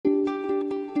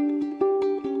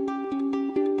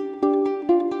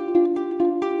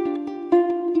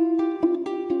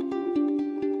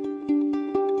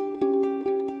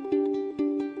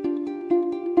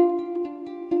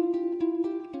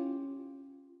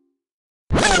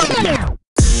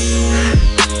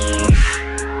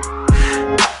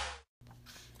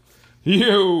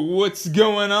Yo, what's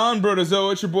going on,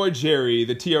 Brotozo? It's your boy Jerry,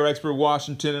 the TR Expert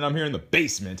Washington, and I'm here in the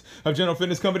basement of General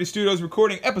Fitness Company Studios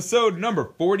recording episode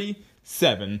number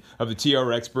 47 of the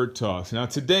TR Expert Talks. Now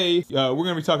today, we're going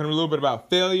to be talking a little bit about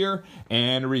failure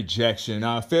and rejection.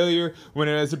 Failure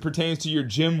as it pertains to your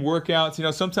gym workouts. You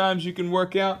know, sometimes you can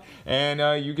work out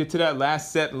and you get to that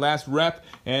last set, last rep,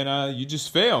 and you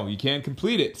just fail. You can't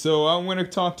complete it. So I'm going to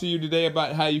talk to you today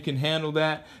about how you can handle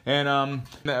that and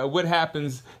what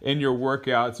happens in your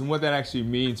workouts and what that actually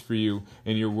means for you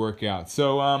in your workouts.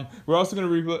 So we're also going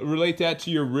to relate that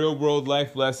to your real world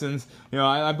life lessons. You know,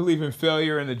 I believe in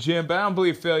failure in the gym, but I don't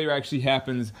believe failure actually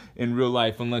happens in real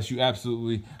life unless you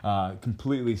absolutely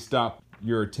completely stop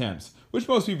your attempts, which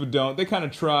most people don't. They kind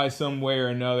of try some way or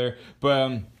another,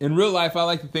 but in real life, I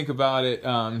like to think about it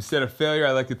instead of failure.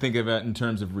 I like to think of it in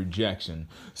terms of rejection.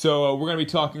 So we're going to be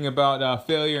talking about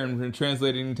failure and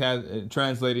translating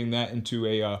that into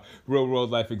a real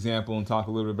world life example and talk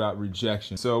a little bit about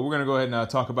rejection. So we're going to go ahead and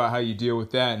talk about how you deal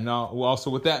with that and also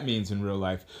what that means in real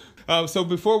life. So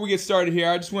before we get started here,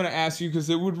 I just want to ask you, because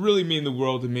it would really mean the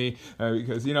world to me,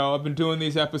 because, you know, I've been doing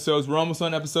these episodes. We're almost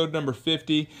on episode number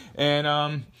 50,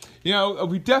 and, you know,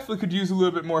 we definitely could use a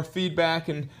little bit more feedback,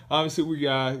 and obviously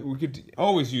we could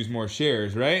always use more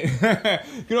shares, right?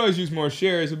 We could always use more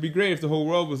shares. It would be great if the whole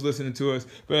world was listening to us,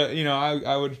 but, you know,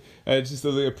 I would just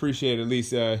really appreciate at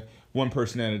least one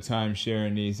person at a time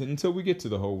sharing these until we get to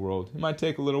the whole world. It might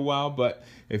take a little while, but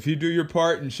if you do your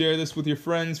part and share this with your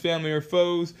friends, family, or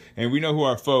foes, and we know who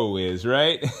our foe is,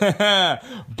 right?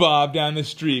 Bob down the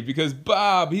street, because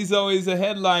Bob, he's always a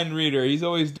headline reader. He's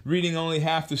always reading only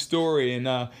half the story,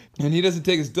 and he doesn't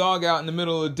take his dog out in the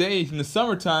middle of the day in the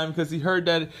summertime because he heard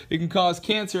that it can cause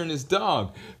cancer in his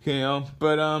dog, you know.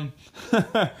 But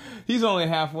he's only a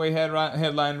halfway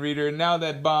headline reader. And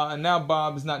now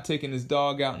Bob is not taking his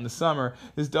dog out in the summer.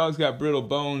 His dog's got brittle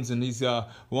bones and he's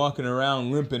walking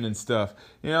around limping and stuff.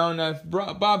 You know, and if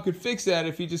Bob could fix that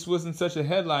if he just wasn't such a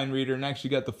headline reader and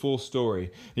actually got the full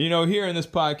story. You know, here in this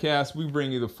podcast, we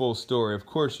bring you the full story. Of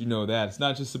course, you know that. It's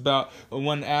not just about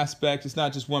one aspect. It's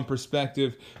not just one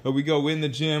perspective. But we go in the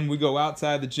gym, we go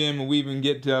outside the gym, and we even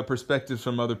get perspectives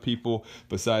from other people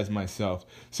besides myself.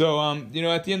 So, you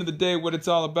know, at the end of the day, what it's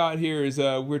all about here is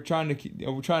we're trying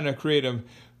to create a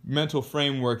mental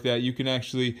framework that you can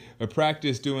actually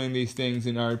practice doing these things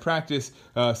and practice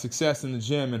success in the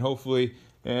gym, and hopefully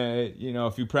you know,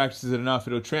 if you practice it enough,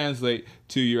 it'll translate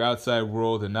to your outside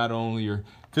world, and not only your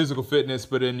physical fitness,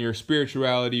 but in your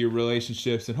spirituality, your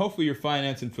relationships, and hopefully your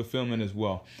finance and fulfillment as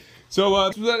well. So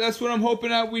that's what I'm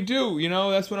hoping that we do, you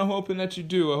know, that's what I'm hoping that you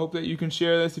do. I hope that you can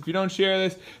share this. If you don't share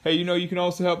this, hey, you know, you can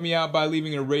also help me out by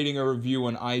leaving a rating or review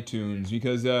on iTunes,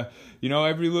 because, you know,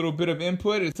 every little bit of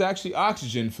input, it's actually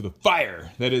oxygen for the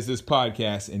fire that is this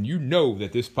podcast, and you know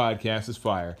that this podcast is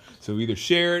fire. So either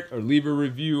share it or leave a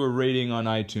review or rating on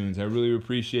iTunes. I really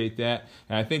appreciate that.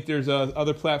 And I think there's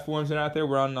other platforms that are out there.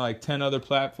 We're on like 10 other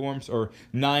platforms or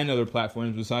 9 other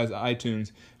platforms besides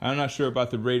iTunes. I'm not sure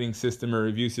about the rating system or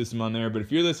review system on there, but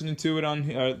if you're listening to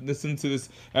it listen to this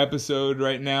episode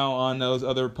right now on those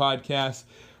other podcast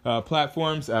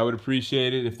platforms, I would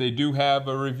appreciate it. If they do have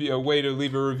a way to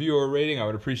leave a review or a rating, I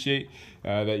would appreciate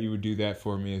that you would do that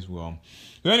for me as well.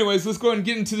 So anyways, let's go ahead and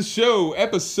get into the show.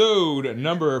 Episode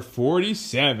number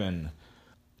 47.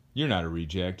 You're not a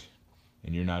reject,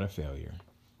 and you're not a failure.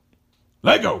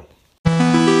 Let go!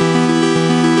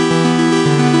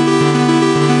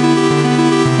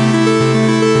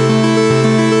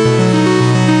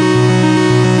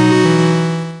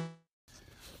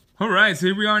 Alright, so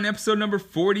here we are in episode number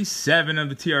 47 of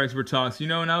the TR Expert Talks. You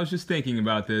know, and I was just thinking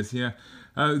about this. You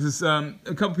know,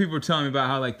 a couple people were telling me about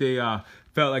how like they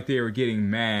felt like they were getting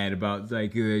mad about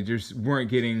like they just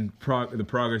weren't getting the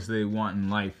progress they want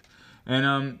in life.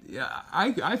 And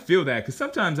I feel that, because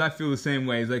sometimes I feel the same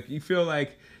way. It's like you feel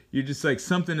like you're just like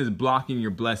something is blocking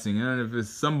your blessing. I don't know if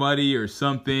it's somebody or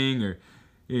something, or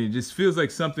it just feels like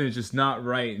something is just not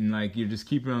right, and like you're just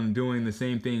keeping on doing the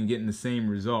same thing and getting the same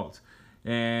results.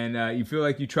 And you feel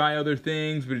like you try other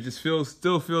things, but it just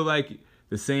still feel like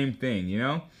the same thing, you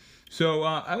know? So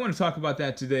I want to talk about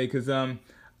that today, because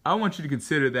I want you to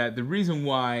consider that the reason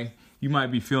why you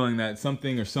might be feeling that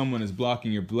something or someone is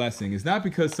blocking your blessing is not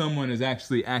because someone is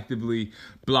actually actively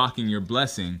blocking your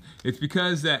blessing. It's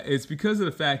because of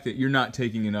the fact that you're not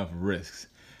taking enough risks.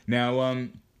 Now,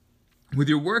 with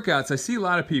your workouts, I see a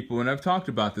lot of people, and I've talked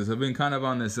about this. I've been kind of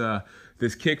on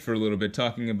this kick for a little bit,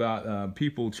 talking about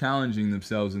people challenging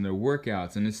themselves in their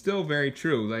workouts, and it's still very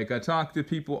true. Like, I talk to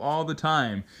people all the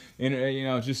time,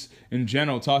 and just in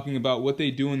general, talking about what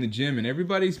they do in the gym, and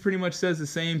everybody's pretty much says the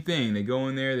same thing. They go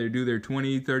in there, they do their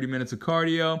 20-30 minutes of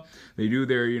cardio, they do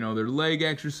their their leg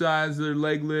exercise, their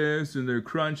leg lifts, and their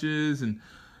crunches, and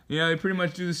they pretty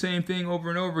much do the same thing over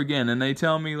and over again. And they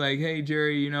tell me, like, hey,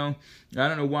 Jerry, I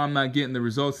don't know why I'm not getting the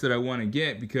results that I want to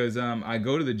get, because I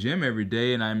go to the gym every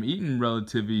day and I'm eating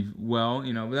relatively well,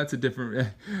 but that's a different,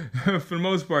 for the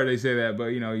most part they say that, but,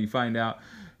 you find out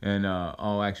in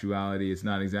all actuality it's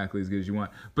not exactly as good as you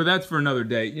want. But that's for another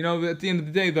day. At the end of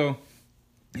the day, though,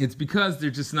 it's because they're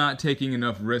just not taking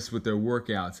enough risks with their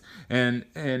workouts. And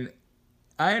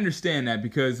I understand that,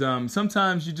 because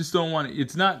sometimes you just don't want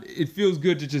to, it feels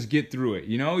good to just get through it,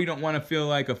 you don't want to feel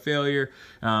like a failure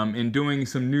in doing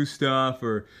some new stuff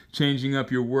or changing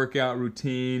up your workout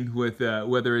routine with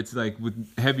whether it's like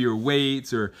with heavier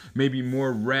weights or maybe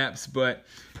more reps. But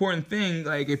important thing,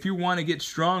 like, if you want to get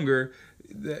stronger,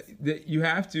 that you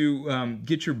have to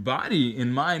get your body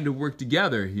and mind to work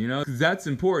together, because that's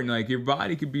important. Like, your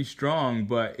body could be strong,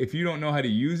 but if you don't know how to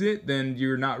use it, then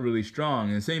you're not really strong.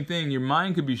 And the same thing, your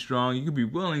mind could be strong, you could be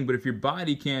willing, but if your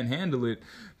body can't handle it,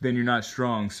 then you're not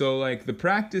strong. So, like, the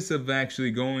practice of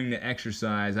actually going to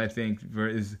exercise, I think,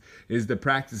 is the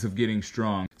practice of getting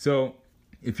strong. So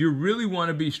if you really want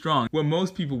to be strong, what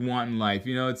most people want in life,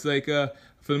 it's like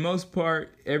for the most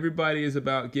part, everybody is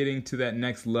about getting to that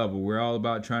next level. We're all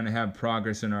about trying to have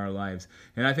progress in our lives.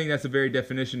 And I think that's the very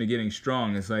definition of getting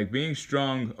strong. It's like being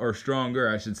strong, or stronger,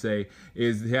 I should say,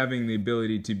 is having the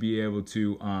ability to be able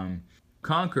to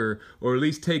conquer, or at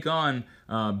least take on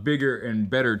bigger and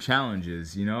better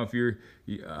challenges. If you're,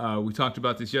 we talked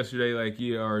about this yesterday,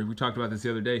 or we talked about this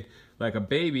the other day, like, a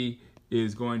baby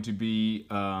is going to be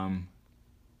going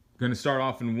to start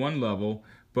off in one level,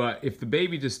 but if the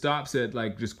baby just stops at,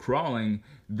 like, just crawling,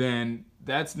 then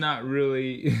that's not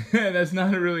really an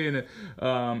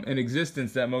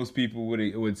existence that most people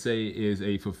would say is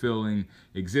a fulfilling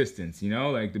existence.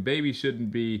 Like, the baby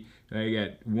shouldn't be like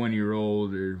at 1 year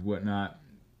old or whatnot.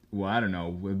 Well, I don't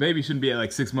know. The baby shouldn't be at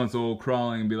like 6 months old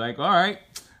crawling and be like, all right,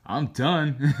 I'm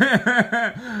done.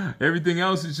 Everything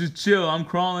else is just chill. I'm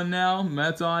crawling now.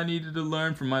 That's all I needed to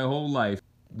learn for my whole life.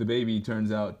 The baby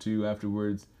turns out to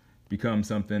afterwards become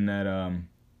something that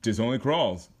just only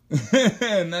crawls.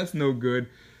 And that's no good.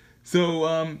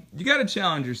 So you got to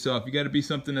challenge yourself. You got to be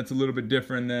something that's a little bit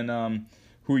different than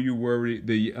who you were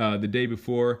the day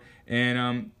before.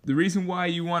 And the reason why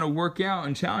you want to work out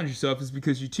and challenge yourself is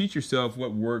because you teach yourself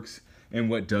what works and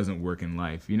what doesn't work in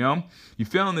life. You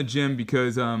fail in the gym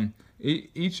because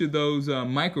each of those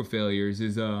micro failures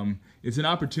is it's an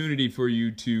opportunity for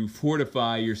you to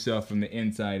fortify yourself from the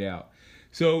inside out.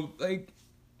 So, like,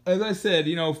 as I said,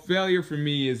 failure for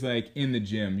me is like in the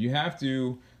gym. You have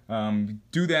to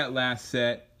do that last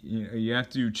set. You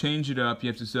have to change it up.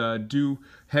 You have to do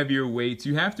heavier weights.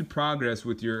 You have to progress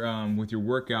with your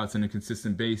workouts on a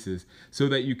consistent basis so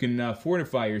that you can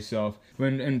fortify yourself.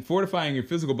 And fortifying your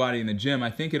physical body in the gym, I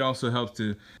think it also helps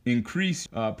to increase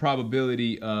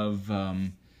probability of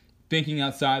thinking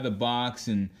outside the box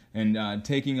and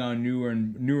taking on newer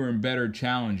and better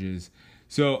challenges.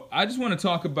 So I just want to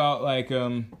talk about, like,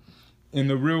 in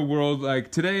the real world,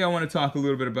 like, today I want to talk a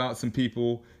little bit about some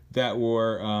people that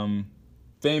were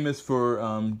famous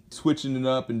for switching it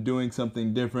up and doing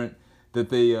something different that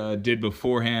they did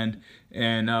beforehand,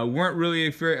 and weren't really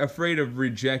afraid of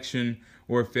rejection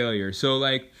or failure. So,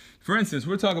 like, for instance,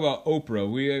 we're talking about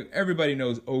Oprah. Everybody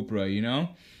knows Oprah,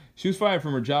 She was fired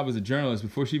from her job as a journalist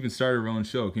before she even started her own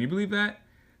show. Can you believe that?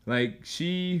 Like,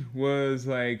 she was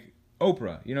like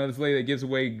Oprah, this lady that gives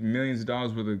away millions of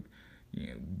dollars worth of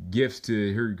gifts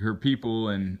to her people,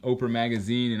 and Oprah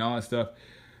magazine and all that stuff.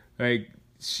 Like,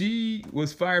 she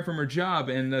was fired from her job,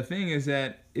 and the thing is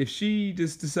that if she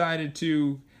just decided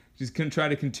to just try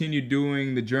to continue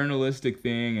doing the journalistic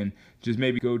thing and just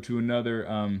maybe go to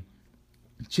another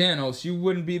channel, she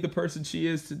wouldn't be the person she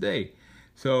is today.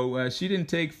 So she didn't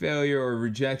take failure or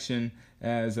rejection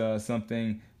as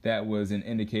something that was an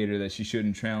indicator that she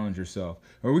shouldn't challenge herself.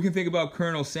 Or we can think about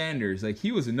Colonel Sanders. Like,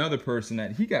 he was another person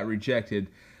that he got rejected.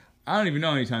 I don't even know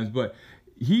how many times, but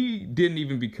he didn't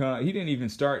even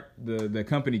start the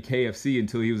company KFC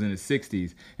until he was in his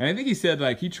 60s. And I think he said,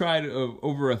 like, he tried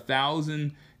over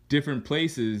 1,000 different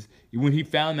places when he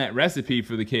found that recipe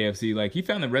for the KFC. Like, he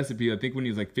found the recipe, I think, when he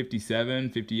was like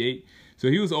 57, 58. So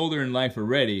he was older in life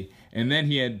already. And then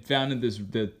he had founded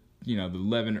the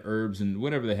 11 herbs and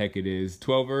whatever the heck it is,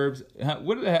 12 herbs.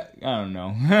 What the heck? I don't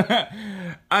know.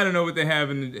 I don't know what they have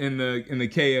in the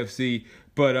KFC,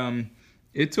 but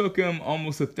it took him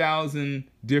almost 1,000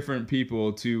 different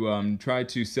people to try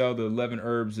to sell the 11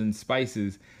 herbs and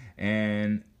spices,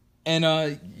 and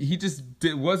he just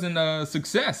wasn't a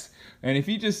success. And if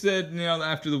he just said,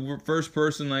 after the first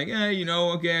person, like,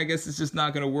 okay, I guess it's just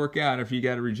not going to work out if he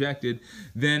got rejected,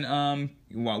 then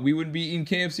we wouldn't be eating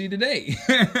KFC today.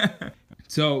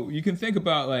 So you can think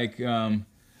about like, and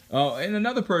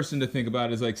another person to think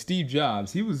about is like Steve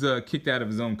Jobs. He was kicked out of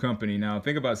his own company. Now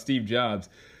think about Steve Jobs.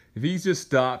 If he's just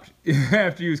stopped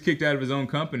after he was kicked out of his own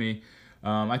company,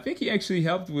 I think he actually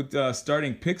helped with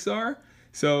starting Pixar.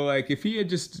 So like if he had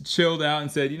just chilled out and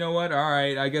said, you know what, all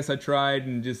right, I guess I tried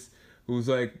and just was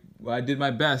like, well, I did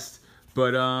my best,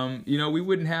 but we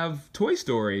wouldn't have Toy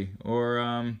Story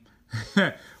or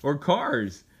or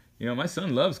Cars. My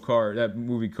son loves that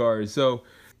movie Cars. So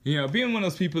being one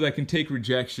of those people that can take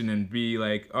rejection and be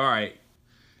like, all right,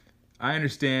 I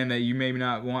understand that you may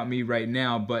not want me right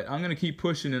now, but I'm gonna keep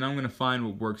pushing and I'm gonna find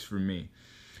what works for me.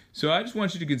 So I just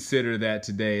want you to consider that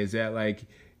today, is that like,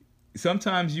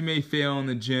 sometimes you may fail in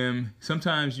the gym,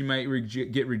 sometimes you might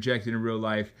get rejected in real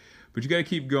life, but you got to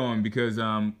keep going, because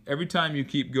every time you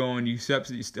keep going, you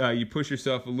push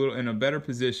yourself a little in a better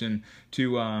position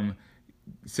to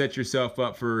set yourself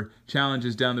up for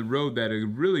challenges down the road that will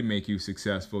really make you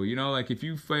successful. Like if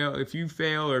you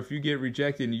fail or if you get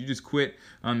rejected and you just quit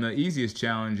on the easiest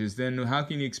challenges, then how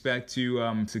can you expect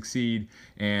to succeed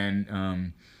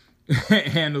and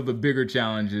handle the bigger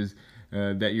challenges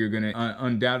that you're going to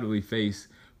undoubtedly face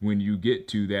when you get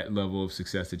to that level of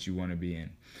success that you want to be in?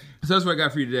 So that's what I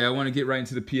got for you today. I want to get right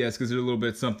into the PS, because there's a little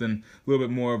bit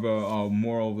more of a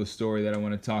moral of the story that I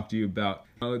want to talk to you about.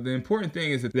 The important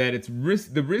thing is that it's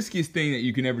the riskiest thing that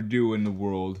you can ever do in the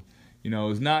world.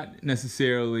 Is not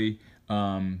necessarily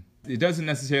it doesn't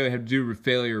necessarily have to do with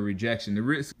failure or rejection.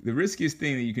 The riskiest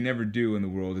thing that you can ever do in the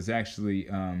world is actually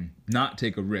not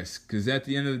take a risk, because at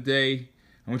the end of the day,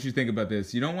 I want you to think about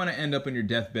this. You don't want to end up on your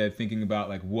deathbed thinking about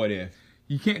like, what if?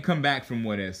 You can't come back from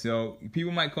what if. So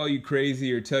people might call you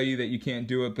crazy or tell you that you can't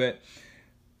do it, but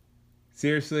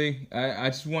seriously, I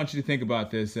just want you to think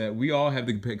about this, that we all have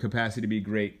the capacity to be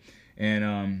great.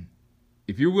 And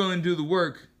if you're willing to do the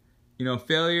work,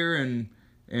 failure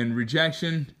and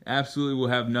rejection absolutely will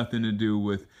have nothing to do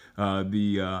with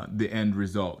the end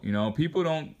result. People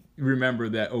don't remember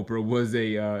that Oprah was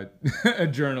a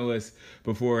journalist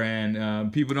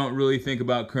beforehand. People don't really think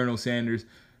about Colonel Sanders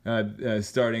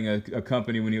starting a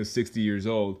company when he was 60 years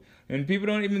old. And people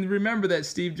don't even remember that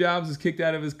Steve Jobs was kicked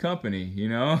out of his company,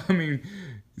 I mean,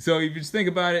 so if you just think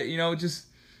about it, just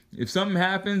if something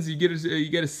happens, you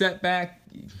get a setback,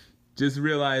 just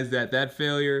realize that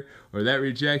failure or that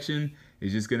rejection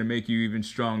is just going to make you even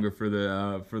stronger for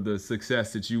the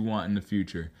success that you want in the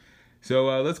future.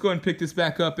 So let's go ahead and pick this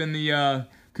back up in the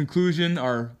conclusion,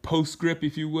 our postscript,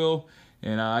 if you will.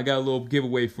 And I got a little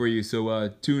giveaway for you, so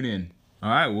tune in. All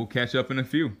right, we'll catch up in a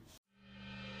few.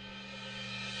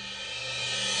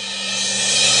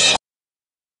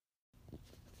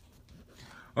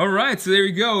 All right, so there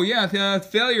you go. Yeah,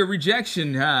 failure,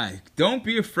 rejection. Don't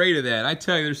be afraid of that. I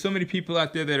tell you, there's so many people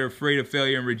out there that are afraid of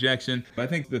failure and rejection. But I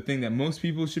think the thing that most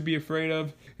people should be afraid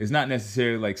of is not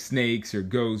necessarily like snakes or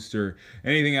ghosts or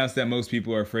anything else that most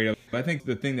people are afraid of. But I think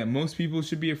the thing that most people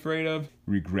should be afraid of,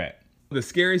 regret. The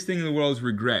scariest thing in the world is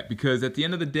regret, because at the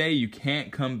end of the day, you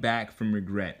can't come back from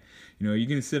regret. You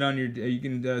can sit on your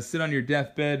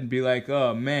deathbed and be like,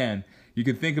 oh man. You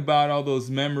can think about all those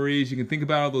memories, you can think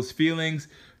about all those feelings,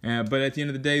 but at the end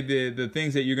of the day, the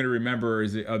things that you're going to remember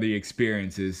are the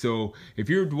experiences. So if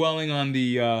you're dwelling on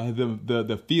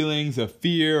the feelings of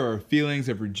fear or feelings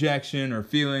of rejection or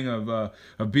feeling of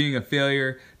being a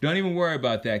failure, don't even worry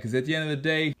about that, because at the end of the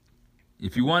day,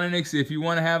 if you want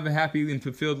to have a happy and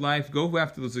fulfilled life, go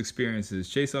after those experiences.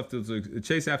 Chase after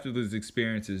those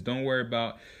experiences. Don't worry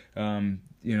about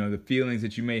the feelings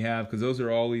that you may have, because those are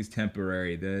always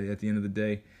temporary. At the end of the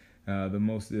day,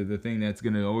 the thing that's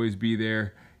going to always be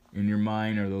there in your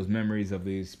mind are those memories of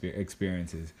the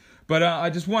experiences. But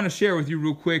I just want to share with you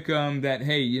real quick that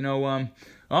hey,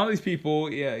 all these people,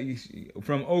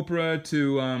 from Oprah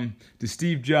to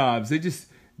Steve Jobs,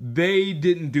 they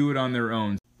didn't do it on their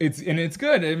own. It's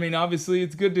good. I mean, obviously,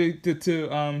 it's good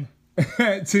to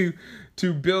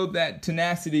build that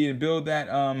tenacity and build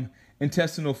that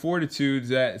intestinal fortitude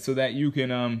so that you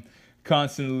can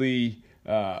constantly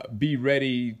be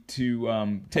ready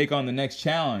to take on the next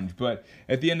challenge. But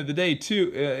at the end of the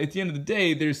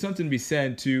day, there's something to be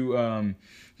said to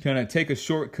kind of take a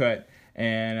shortcut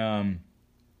and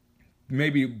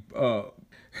maybe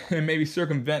and maybe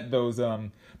circumvent those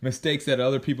mistakes that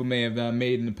other people may have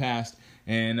made in the past,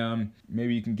 and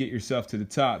maybe you can get yourself to the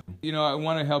top. I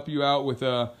want to help you out with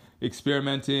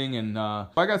experimenting, and I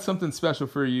got something special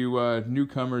for you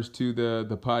newcomers to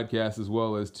the podcast, as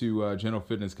well as to General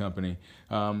Fitness Company.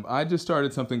 I just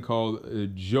started something called a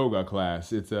yoga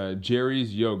class. It's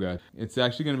Jerry's Yoga. It's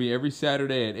actually going to be every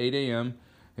Saturday at 8 a.m.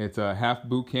 It's a half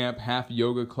boot camp, half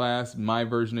yoga class, my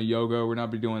version of yoga. We're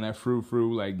not be doing that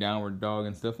frou-frou like downward dog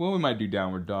and stuff. Well, we might do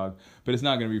downward dog, but it's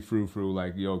not going to be frou-frou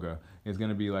like yoga. It's going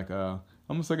to be like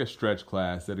almost like a stretch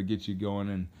class that'll get you going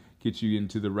and get you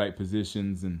into the right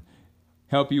positions and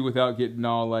help you without getting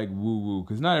all like woo-woo.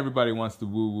 Because not everybody wants the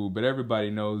woo-woo, but everybody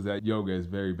knows that yoga is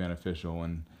very beneficial,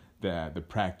 and the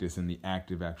practice and the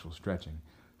active actual stretching.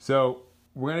 So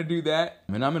we're going to do that,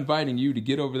 and I'm inviting you to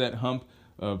get over that hump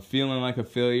of feeling like a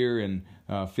failure and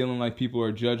feeling like people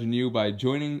are judging you by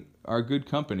joining our good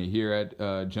company here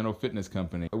at General Fitness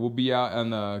Company. We'll be out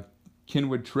on the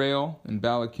Kenwood Trail in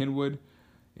Bala-Kenwood.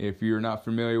 If you're not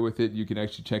familiar with it, you can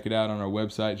actually check it out on our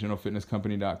website,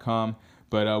 generalfitnesscompany.com.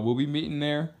 But we'll be meeting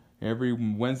there every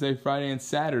Wednesday, Friday, and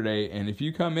Saturday. And if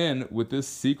you come in with this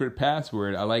secret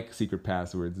password, I like secret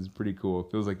passwords. It's pretty cool.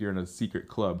 It feels like you're in a secret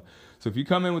club. So if you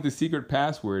come in with the secret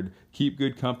password, Keep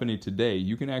Good Company today,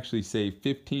 you can actually save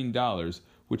 $15,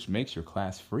 which makes your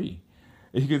class free.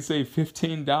 You can save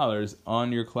 $15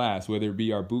 on your class, whether it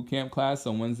be our boot camp class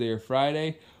on Wednesday or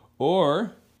Friday,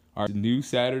 or our new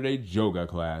Saturday yoga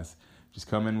class. Just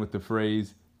come in with the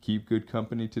phrase, Keep Good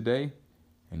Company today,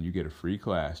 and you get a free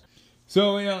class.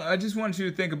 So, I just want you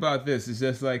to think about this. It's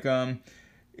just like,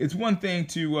 it's one thing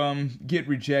to get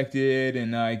rejected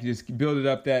and just build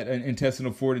up that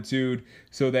intestinal fortitude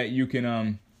so that you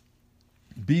can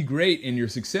be great in your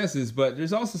successes, but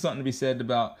there's also something to be said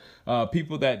about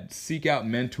people that seek out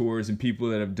mentors and people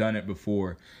that have done it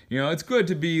before. It's good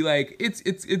to be like,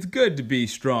 it's good to be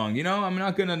strong. I'm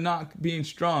not gonna knock being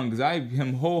strong, because I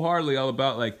am wholeheartedly all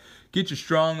about like, get your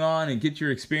strong on and get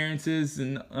your experiences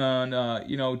and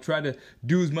try to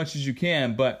do as much as you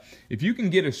can. But if you can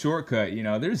get a shortcut,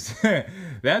 there's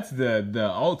that's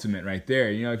the ultimate right there.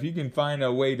 If you can find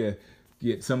a way to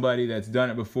get somebody that's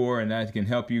done it before and that can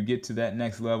help you get to that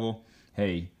next level,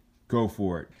 hey, go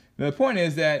for it. The point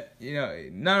is that,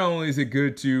 not only is it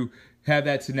good to have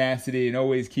that tenacity and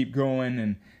always keep going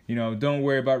and, don't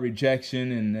worry about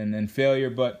rejection and failure,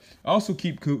 but also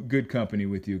keep good company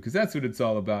with you, because that's what it's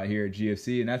all about here at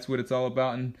GFC, and that's what it's all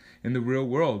about in the real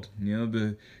world.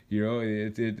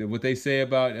 What they say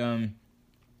about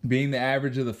being the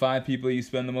average of the 5 people you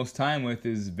spend the most time with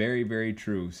is very, very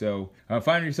true. So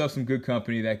find yourself some good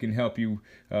company that can help you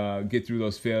get through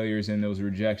those failures and those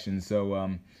rejections, so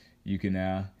you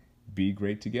can be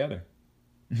great together.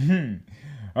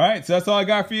 All right, so that's all I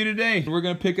got for you today. We're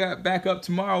going to pick back up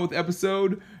tomorrow with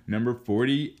episode number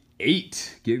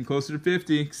 48. Getting closer to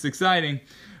 50. It's exciting.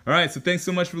 All right, so thanks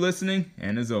so much for listening,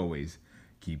 and as always,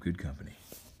 keep good company.